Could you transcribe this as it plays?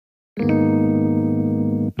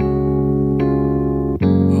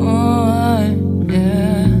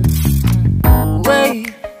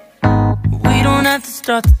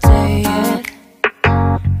start the day yet.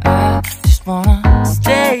 I just wanna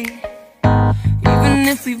stay, even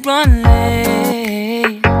if we run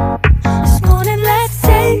late. This morning let's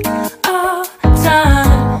take our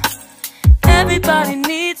time. Everybody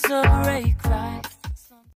needs a break, right?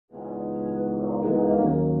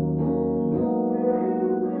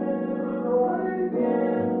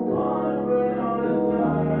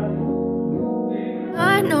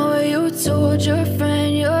 I know you told your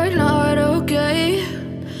friend you're not okay,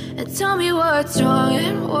 and tell me what's wrong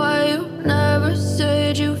and why you never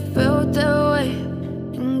said you felt that way.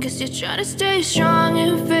 And guess you're trying to stay strong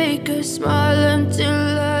and fake a smile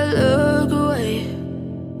until I look away.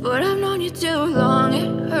 But I've known you too long,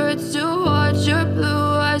 it hurts to watch your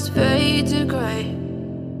blue eyes fade to gray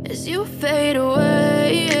as you fade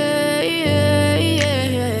away,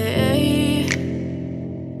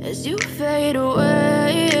 as you fade away.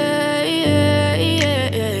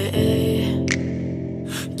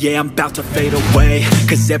 Yeah, I'm about to fade away,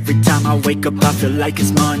 cause every time I wake up I feel like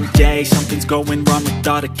it's Monday. Something's going wrong with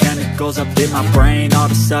all the chemicals up in my brain. All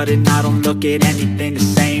of a sudden I don't look at anything the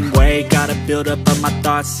same way. Got a buildup of my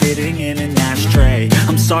thoughts sitting in an ashtray.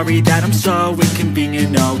 I'm sorry that I'm so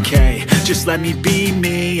inconvenient, okay. Just let me be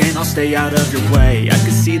me and I'll stay out of your way. I can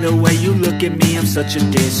see the way you look at me, I'm such a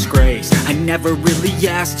disgrace. I never really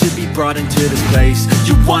asked to be brought into this place.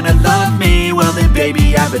 You wanna love me? Well then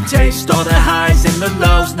baby I have a taste. All the highs and the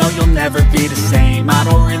lows, no you'll never be the same. I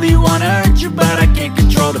don't really wanna hurt you but I can't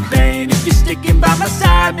control the pain. If you're sticking by my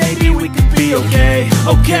side maybe we could be okay.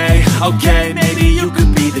 Okay, maybe you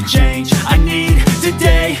could be the change I need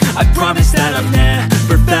today. I promise that I've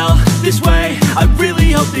never felt this way. I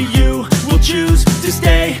really hope that you will choose to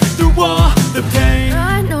stay through all the pain.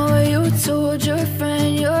 I know you told your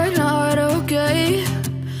friend you're not okay,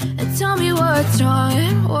 and tell me what's wrong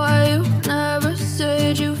and why you never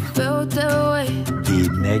said you felt that way. The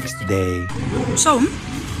next day. So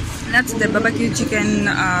that's the barbecue chicken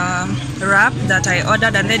wrap that I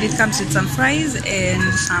ordered, and then it comes with some fries and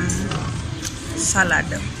some salad.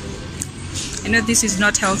 I know this is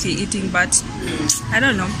not healthy eating, but I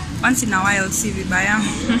don't know, once in a while see vibaya.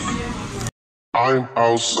 I'm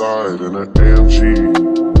outside in an AMG,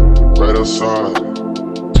 right outside,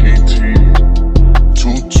 TT,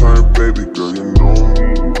 two-turn baby girl, you know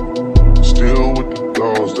me, still with the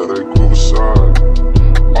dolls that I grew beside,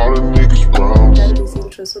 all the niggas brown. I've done this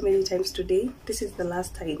intro so many times today, this is the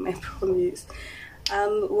last time, I promise.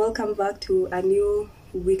 Welcome back to a new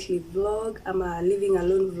weekly vlog. I'm a living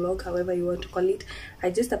alone vlog, however you want to call it. I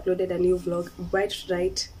just uploaded a new vlog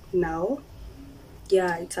right now.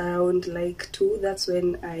 Yeah, it's around like 2. That's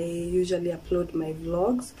when I usually upload my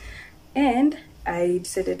vlogs, and I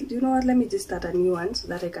decided, you know what, let me just start a new one so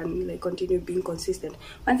that I can like continue being consistent.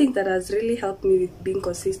 One thing that has really helped me with being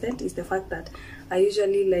consistent is the fact that I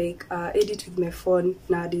usually like edit with my phone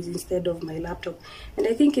nowadays instead of my laptop. And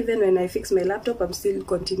I think even when I fix my laptop, I'm still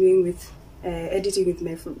continuing with editing with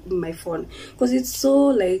my phone, because it's so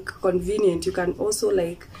like convenient. You can also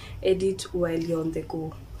like edit while you're on the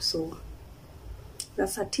go. So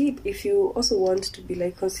that's a tip. If you also want to be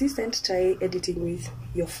like consistent, try editing with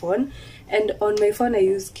your phone. And on my phone I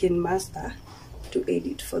use KineMaster to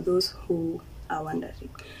edit, for those who are wondering.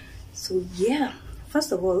 So yeah,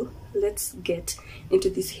 first of all, let's get into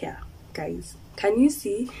this hair, guys. Can you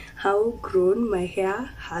see how grown my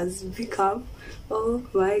hair has become? Oh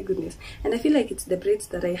my goodness. And I feel like it's the braids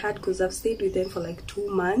that I had, because I've stayed with them for like 2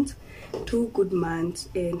 months, 2 good months,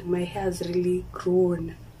 and my hair has really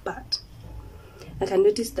grown. But I can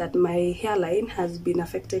notice that my hairline has been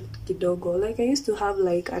affected kidogo. Like I used to have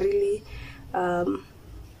like a really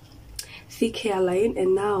thick hairline,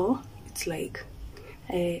 and now it's like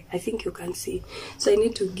I think you can see. So I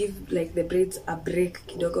need to give like the braids a break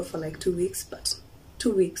kidogo for like 2 weeks, but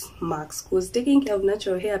 2 weeks max, because taking care of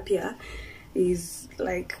natural hair pia is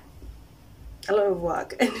like a lot of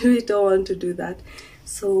work and we don't want to do that.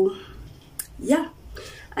 So yeah.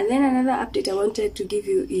 And then another update I wanted to give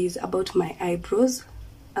you is about my eyebrows.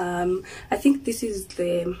 I think this is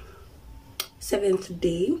the 7th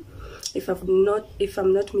day, if I'm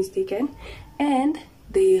not mistaken, and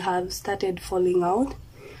they have started falling out.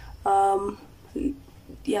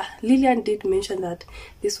 Yeah, Lillian did mention that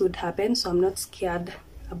this would happen, so I'm not scared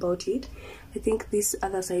about it. I think this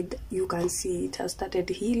other side, you can see it has started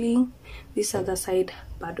healing. This other side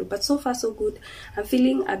bad, but so far so good. I'm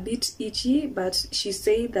feeling a bit itchy, but she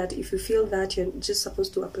said that if you feel that, you're just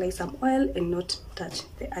supposed to apply some oil and not touch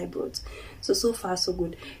the eyebrows. So far so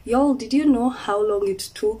good. Y'all, did you know how long it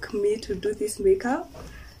took me to do this makeup?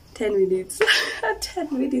 10 minutes. 10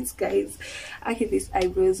 minutes, guys. Okay, these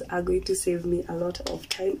eyebrows are going to save me a lot of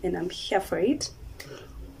time, and I'm here for it.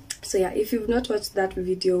 So yeah, if you've not watched that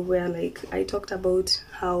video where like I talked about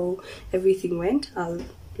how everything went, I'll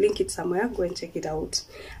link it somewhere. Go and check it out.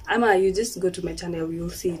 You just go to my channel, you'll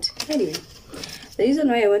see it. Anyway, the reason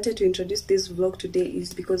why I wanted to introduce this vlog today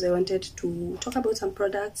is because I wanted to talk about some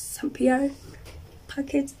products, some PR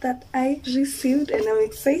package that I received, and I'm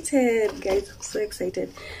excited, guys. I'm so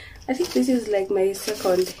excited. I think this is like my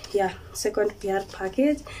second PR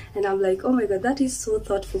package, and I'm like, oh my god, that is so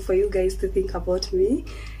thoughtful for you guys to think about me.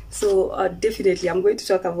 So definitely I'm going to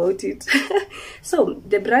talk about it. So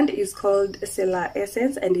the brand is called Stella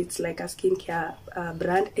Essence, and it's like a skincare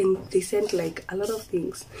brand, and they sent like a lot of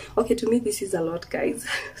things. Okay, to me this is a lot, guys.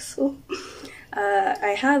 So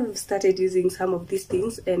I have started using some of these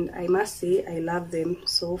things, and I must say I love them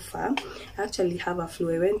so far. I actually have a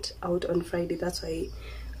flu. I went out on Friday, that's why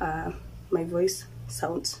my voice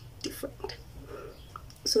sounds different.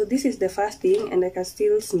 So this is the first thing, and I can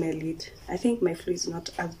still smell it. I think my flu is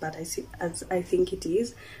not as bad as I think it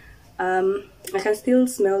is. I can still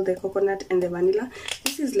smell the coconut and the vanilla.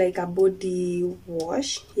 This is like a body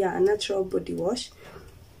wash. Yeah, a natural body wash.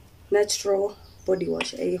 Natural body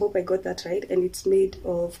wash. I hope I got that right. And it's made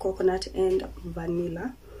of coconut and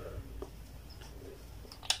vanilla.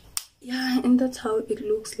 Yeah, and that's how it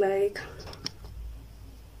looks like.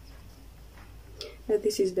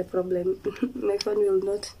 This is the problem. My phone will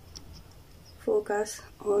not focus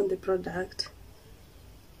on the product.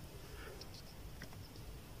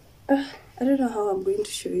 I don't know how I'm going to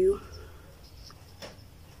show you.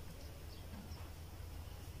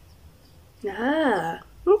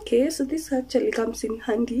 Okay, so this actually comes in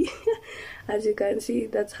handy. As you can see,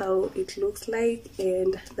 that's how it looks like,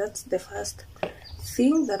 and that's the first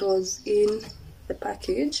thing that was in the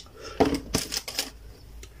package.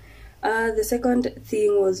 The second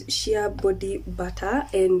thing was sheer body butter,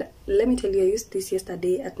 and let me tell you, I used this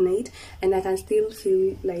yesterday at night, and I can still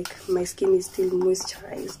feel like my skin is still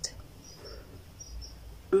moisturized.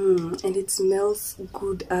 And it smells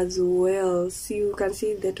good as well. See, you can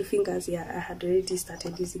see the two fingers. Yeah, I had already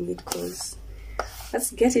started using it, because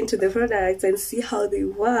let's get into the products and see how they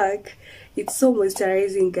work. It's so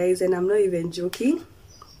moisturizing, guys, and I'm not even joking.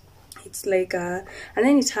 It's like and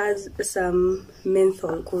then it has some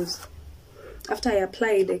menthol, because after I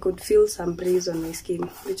applied I could feel some breeze on my skin,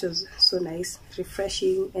 which was so nice,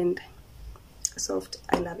 refreshing and soft.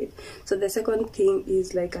 I love it. So the second thing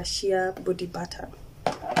is like a sheer body butter,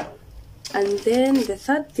 and then the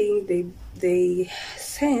third thing they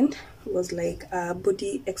sent was like a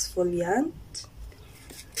body exfoliant.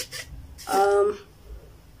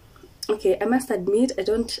 Okay, I must admit I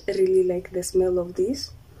don't really like the smell of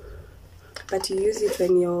this, but you use it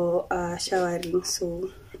when you're showering,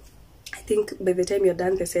 so I think by the time you're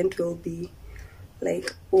done the scent will be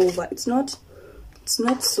like over. It's not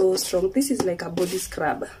so strong. This is like a body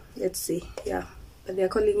scrub, let's say. Yeah, but they're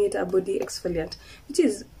calling it a body exfoliant, which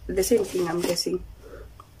is the same thing, I'm guessing.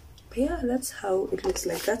 But yeah, that's how it looks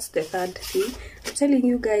like. That's the third thing. I'm telling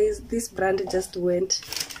you guys, this brand just went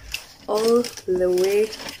all the way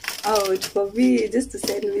out for me just to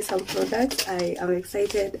send me some products. I am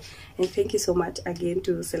excited, and thank you so much again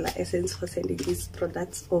to Stella Essence for sending these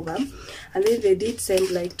products over. And then they did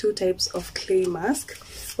send like two types of clay mask.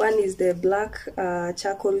 One is the black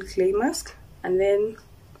charcoal clay mask, and then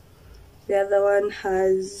the other one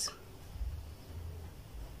has,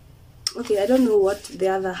 okay, I don't know what the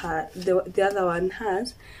other one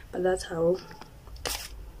has, but that's how.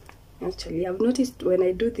 Actually, I've noticed when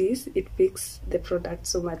I do this, it makes the product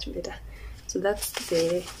so much better. So that's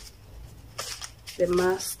the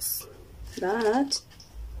masks that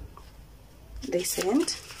they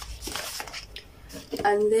sent.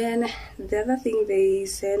 And then the other thing they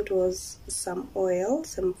sent was some oil,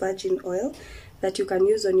 some virgin oil that you can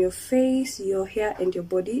use on your face, your hair, and your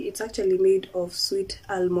body. It's actually made of sweet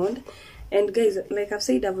almond. And guys, like I've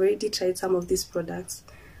said, I've already tried some of these products,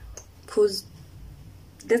 because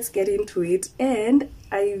let's get into it. And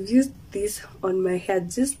I've used this on my hair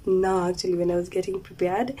just now, actually, when I was getting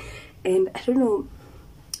prepared. And I don't know,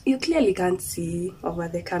 you clearly can't see over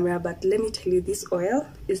the camera, but let me tell you, this oil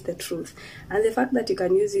is the truth. And the fact that you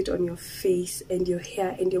can use it on your face and your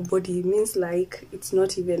hair and your body means like it's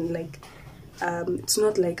not even like it's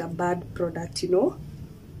not like a bad product, you know.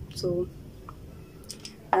 So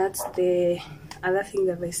that's the other thing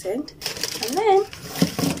that they sent. And then,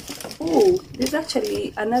 oh, there's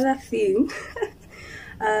actually another thing.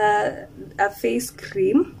 A face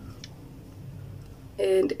cream,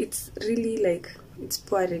 and it's really like, it's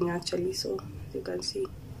pouring actually, so you can see.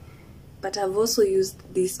 But I've also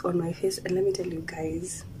used this on my face, and let me tell you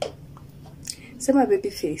guys, sema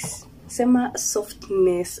baby face, sema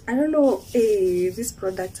softness. I don't know. Hey, these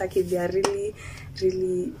products actually, they are really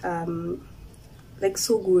like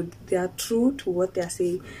so good. They are true to what they are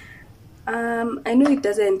saying. I know it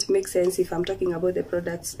doesn't make sense if I'm talking about the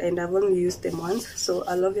products and I've only used them once, so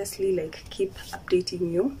I'll obviously like keep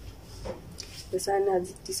updating you. The sun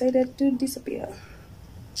has decided to disappear.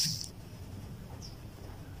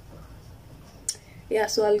 Yeah,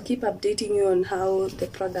 so I'll keep updating you on how the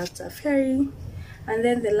products are faring. And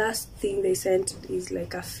then the last thing they sent is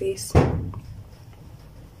like a face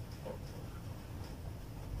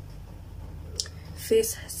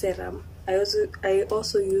serum. I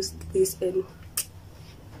also used this in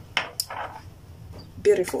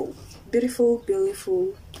beautiful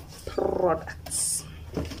products.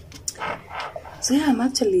 So yeah, I'm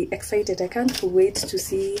actually excited. I can't wait to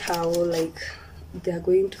see how like they're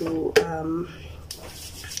going to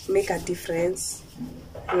make a difference.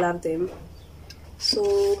 I love them.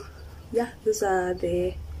 So yeah, these are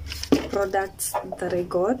the products that I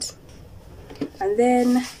got. And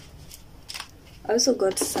then I also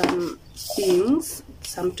got some things,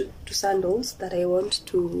 some two sandals that I want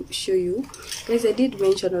to show you guys. I did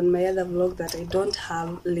mention on my other vlog that I don't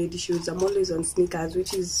have lady shoes. I'm always on sneakers,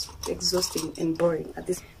 which is exhausting and boring at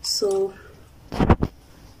this. So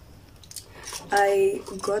I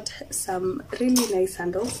got some really nice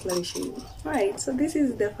sandals. Let me show you. Alright, so this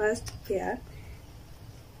is the first pair.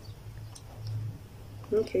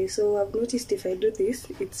 Okay, so I've noticed if I do this,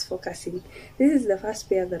 it's focusing. This is the first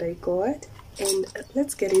pair that I got, and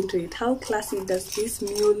let's get into it. How classy does this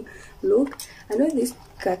mule look? I know this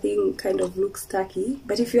thing kind of looks tacky,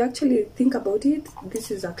 but if you actually think about it,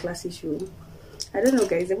 this is a classy shoe. I don't know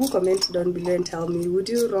guys, will comment down below and tell me, would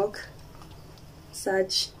you rock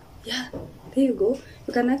such? Yeah, there you go.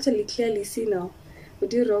 You can actually clearly see now.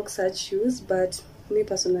 Would you rock such shoes? But me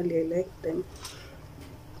personally, I like them.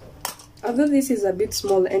 Although this is a bit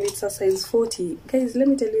small and it's a size 40. Guys, let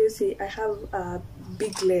me tell you, see, I have a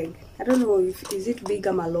big leg. I don't know if is it big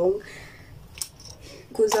or long,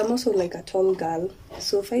 because I'm also like a tall girl.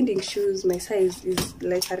 So finding shoes my size is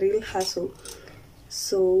like a real hassle.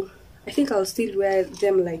 So I think I'll still wear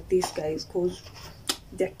them like this, guys, because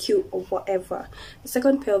they're cute or whatever. The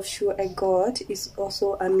second pair of shoe I got is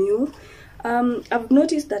also a mule. I've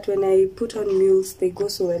noticed that when I put on mules, they go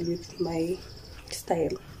so well with my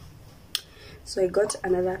style. So I got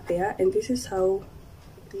another pair, and this is how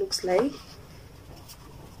it looks like.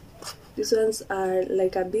 These ones are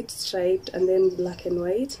like a bit striped and then black and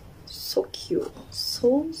white. So cute,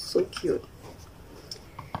 so cute,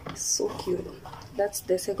 so cute. That's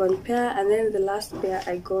the second pair. And then the last pair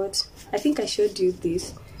I got, I think I showed you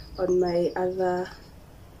this on my other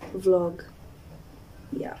vlog.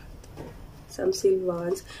 Yeah, some silver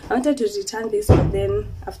ones. I wanted to return this, but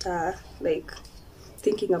then after like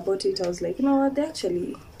thinking about it, I was like, you know what, they're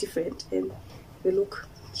actually different and they look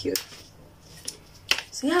cute.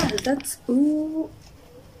 So yeah, that's, ooh,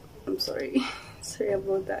 I'm sorry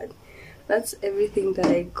about that. That's everything that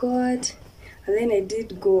I got. And then I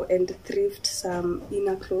did go and thrift some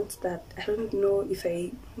inner clothes that I don't know if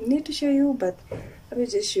I need to show you, but let me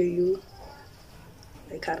just show you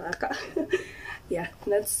like haraka. Yeah,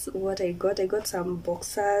 that's what I got. I got some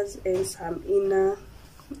boxers and some inner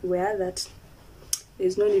wear that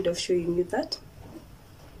there's no need of showing you that.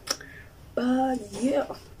 Yeah,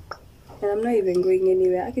 and I'm not even going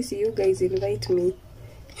anywhere. I can see you guys invite me.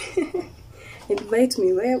 Invite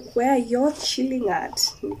me where you're chilling at.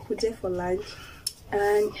 Nikuje for lunch.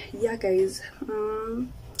 And yeah guys,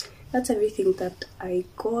 that's everything that I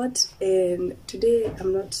got, and today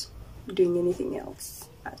I'm not doing anything else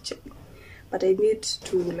actually, but I need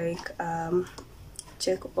to like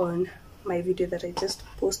check on my video that I just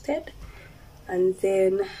posted. And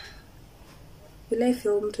then will I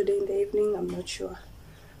film today in the evening? I'm not sure,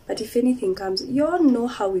 but if anything comes, you all know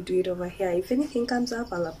how we do it over here. If anything comes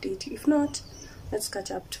up, I'll update you. If not, let's catch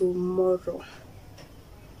up tomorrow,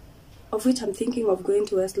 of which I'm thinking of going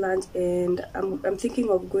to Westlands, and I'm thinking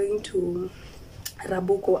of going to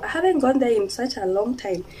Rabuko. I haven't gone there in such a long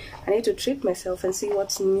time. I need to treat myself and see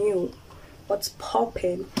what's new, what's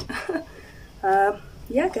popping.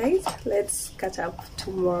 Yeah guys, let's catch up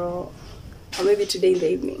tomorrow, or maybe today in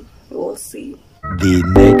the evening. We'll see. The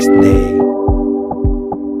next day.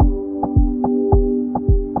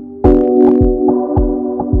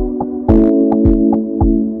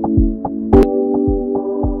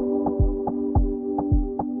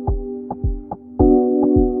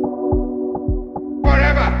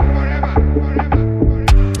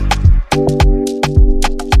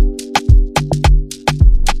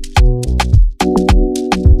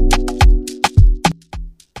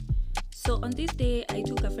 So on this day, I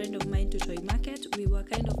took a friend of mine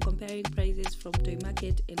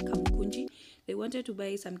Market in Kamukunji. They wanted to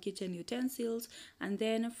buy some kitchen utensils, and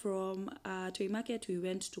then from Toy Market we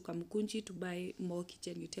went to Kamukunji to buy more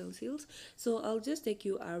kitchen utensils. So I'll just take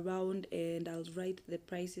you around and I'll write the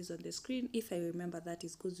prices on the screen if I remember, that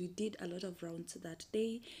is because we did a lot of rounds that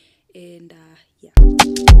day. And yeah.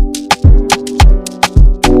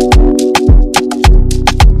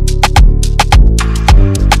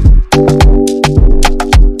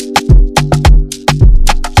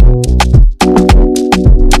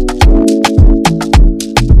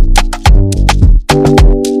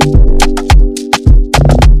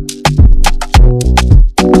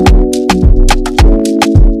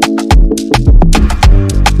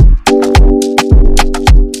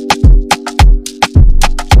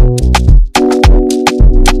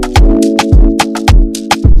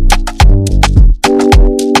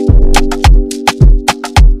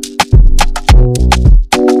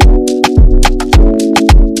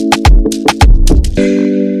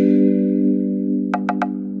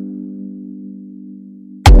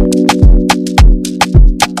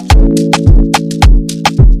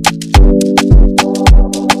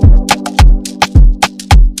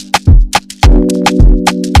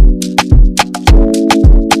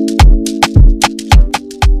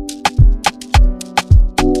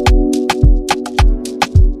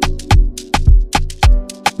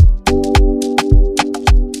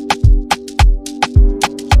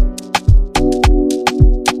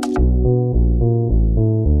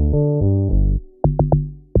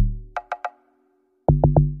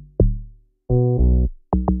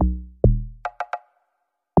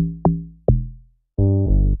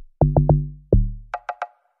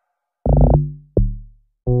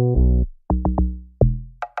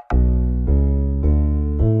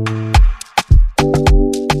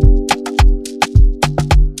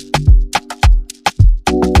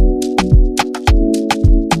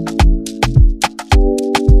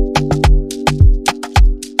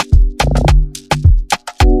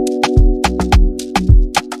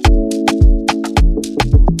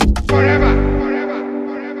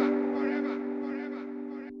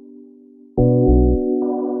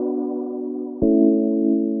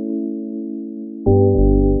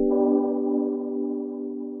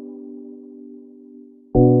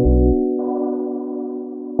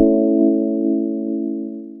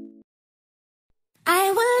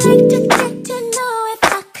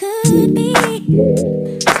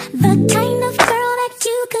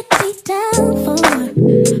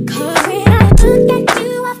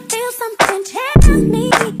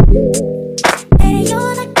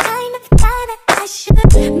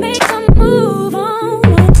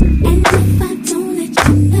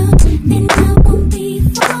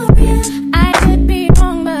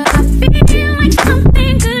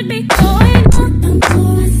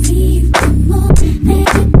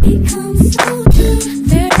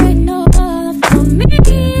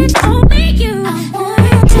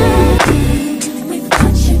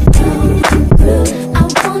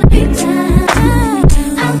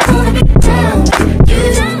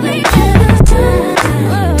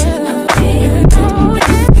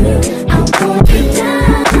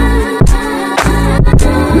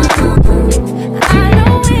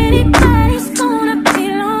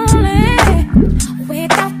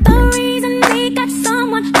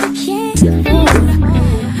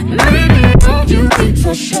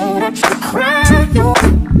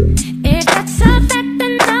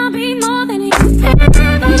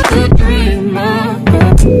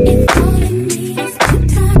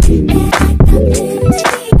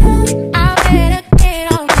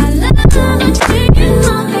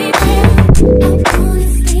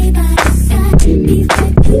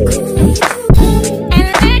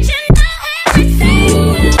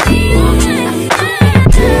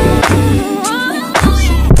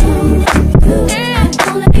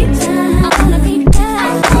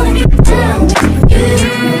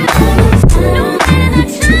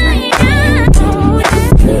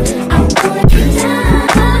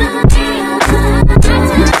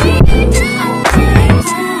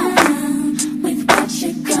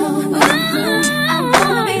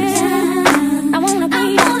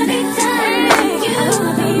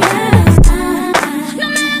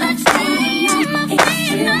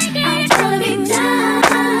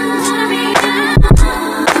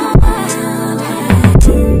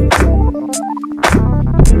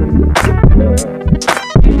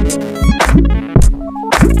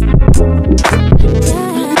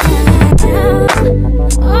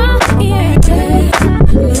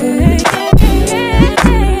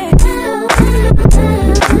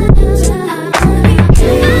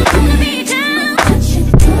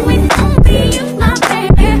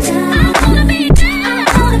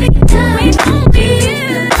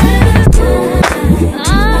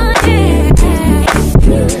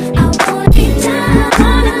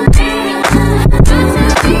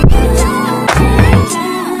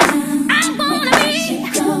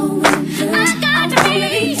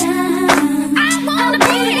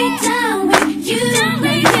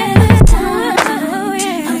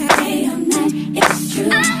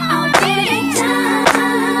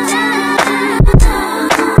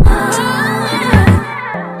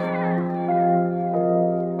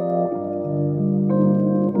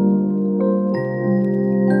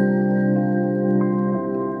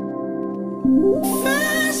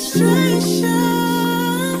 Frustration,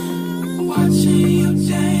 watching you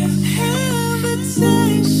dance. Hesitation,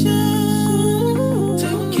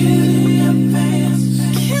 don't get in your pants.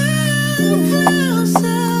 Come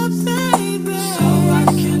closer, baby, so I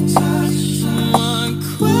can touch. One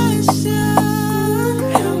question,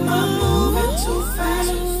 am I moving too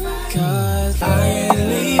fast? 'Cause I ain't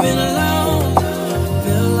leaving alone.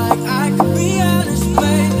 Feel like I could be honest,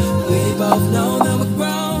 babe. We both know that we're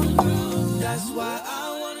grown. That's why I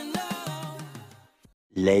wanna know.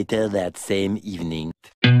 Later that same evening.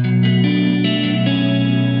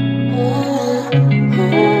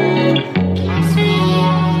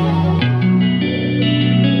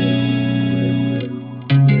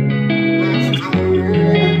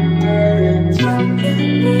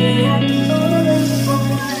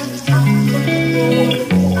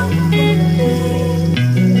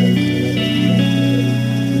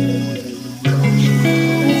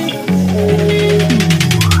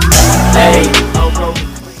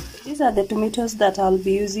 These are the tomatoes that I'll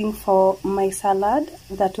be using for my salad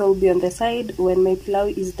that will be on the side when my pilau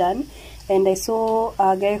is done. And I saw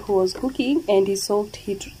a guy who was cooking and he soaked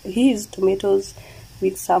his tomatoes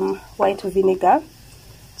with some white vinegar.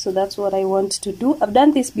 So that's what I want to do. I've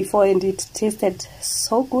done this before and it tasted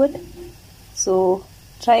so good. So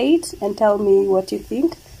try it and tell me what you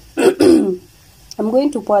think. I'm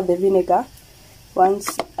going to pour the vinegar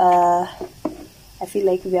once I feel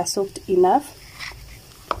like they are soaked enough.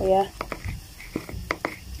 Yeah,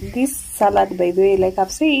 this salad, by the way, like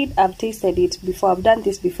I've said, I've tasted it before. I've done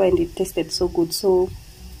this before and it tasted so good, so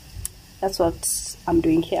that's what I'm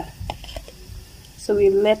doing here. So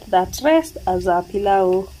we'll let that rest as our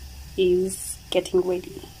pilau is getting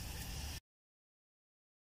ready.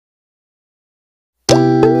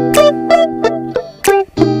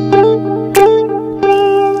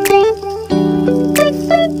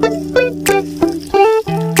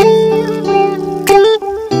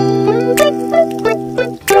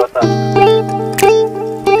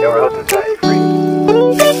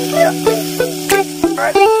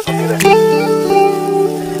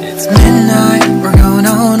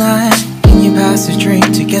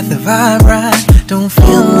 The vibe right, don't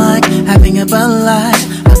feel like having a Bud Light,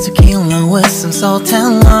 how's tequila with some salt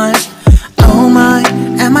and lime. Oh my,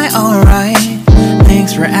 am I alright?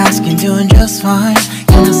 Thanks for asking, doing just fine.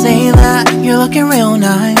 Can I say that you're looking real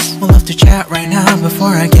nice? We'll have to chat right now before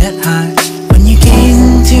I get high. When you gaze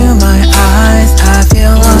into my eyes, I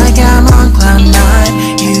feel like I'm on cloud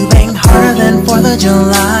nine. You banged harder than 4th of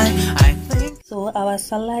July. So our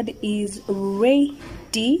salad is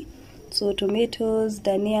ready. So tomatoes,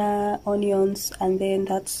 dania, onions, and then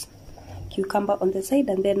that's cucumber on the side,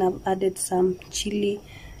 and then I've added some chili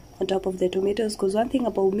on top of the tomatoes, because one thing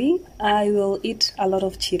about me, I will eat a lot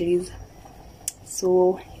of chilies.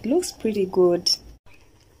 So it looks pretty good.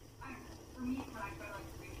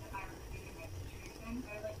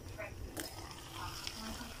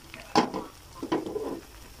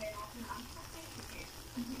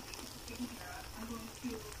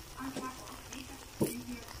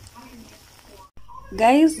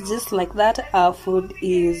 Guys, just like that, our food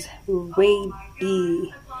is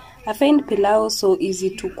ready. I find pilau so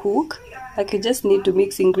easy to cook. Like, you just need to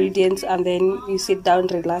mix ingredients and then you sit down,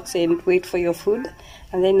 relax, and wait for your food,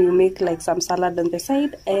 and then you make like some salad on the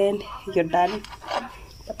side and you're done.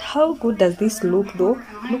 But how good does this look though?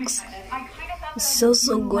 Looks so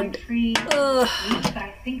good.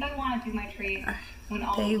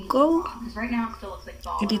 There you go.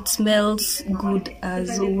 And it smells good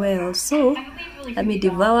as well. So let me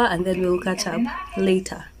devour and then we'll catch up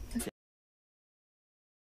later.